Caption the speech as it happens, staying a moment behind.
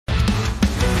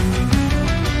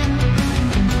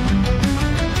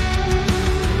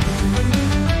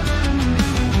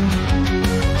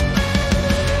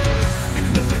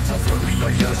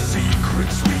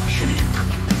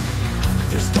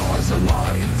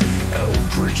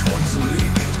rich ones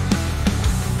leak.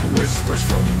 Whispers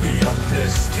from the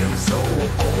abyss, tales so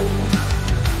old,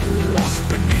 lost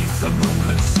beneath the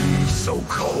moonlit sea so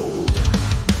cold.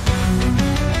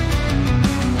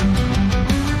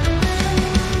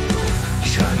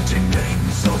 Chanting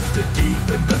names of the deep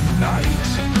in the night,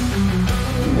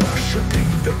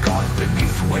 worshipping the god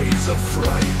beneath waves of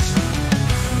fright.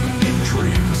 In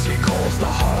dreams he calls the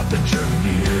harbinger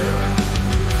near.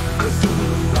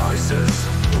 Cthulhu rises,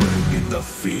 bringing the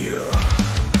fear.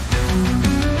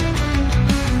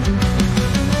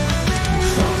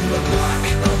 From the black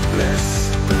abyss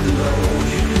below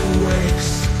he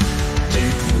wakes.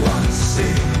 Deep ones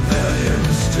sing their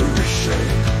hymns to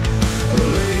reshape.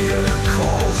 Later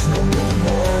calls no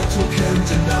mortal can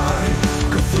deny.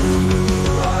 Cthulhu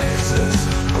rises,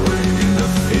 bringing the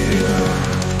fear.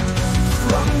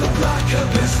 From the black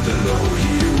abyss below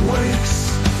he wakes.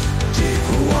 Deep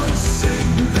ones sing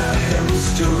their hymns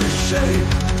to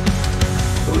reshape.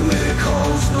 Later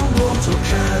calls no mortal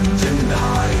can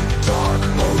deny. Dark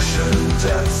ocean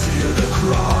depths hear the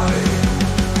cry.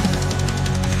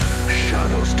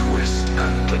 Shadows twist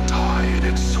and the tide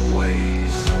it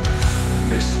sways.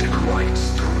 Mystic rites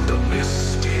through the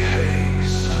misty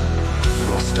haze.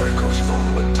 Lost echoes from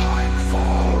a time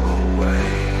far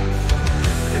away.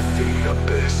 In the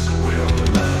abyss we're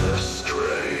led astray.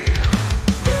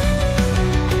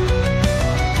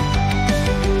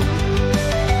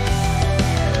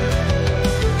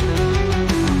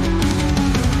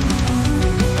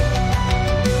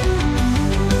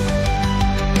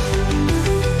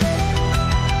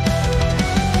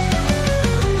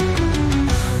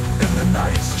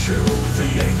 The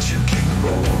ancient king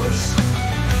roars.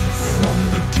 From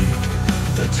the deep,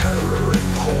 the terror it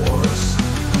pours.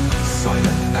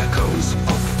 Silent echoes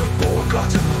of the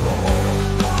forgotten lore.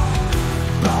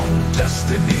 Bound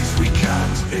destinies we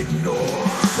can't ignore.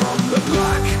 From the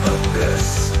black abyss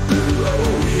below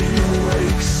he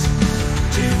wakes.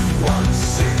 Deep ones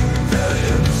sing their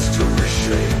hymns to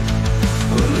reshape.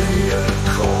 Leah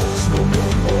calls no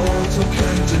more mortal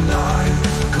can deny.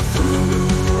 Cthulhu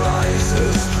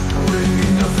rises,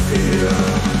 bringing a fear.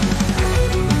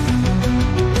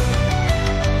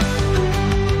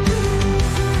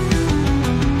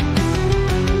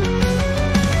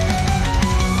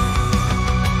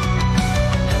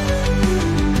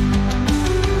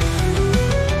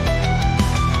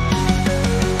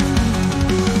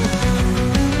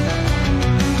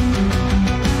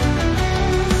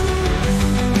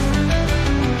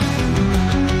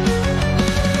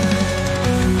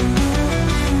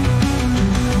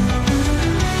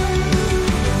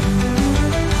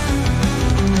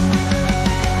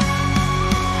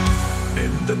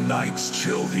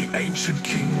 Chill, the ancient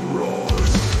king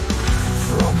roars.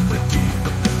 From the deep,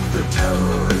 the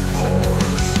terror it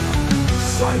pours.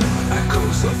 Silent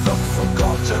echoes of the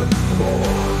forgotten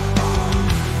lore.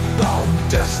 Bound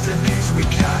destinies we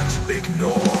can't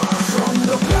ignore. From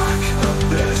the black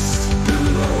abyss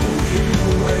below he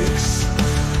wakes.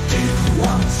 Deep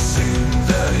ones sing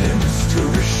their hymns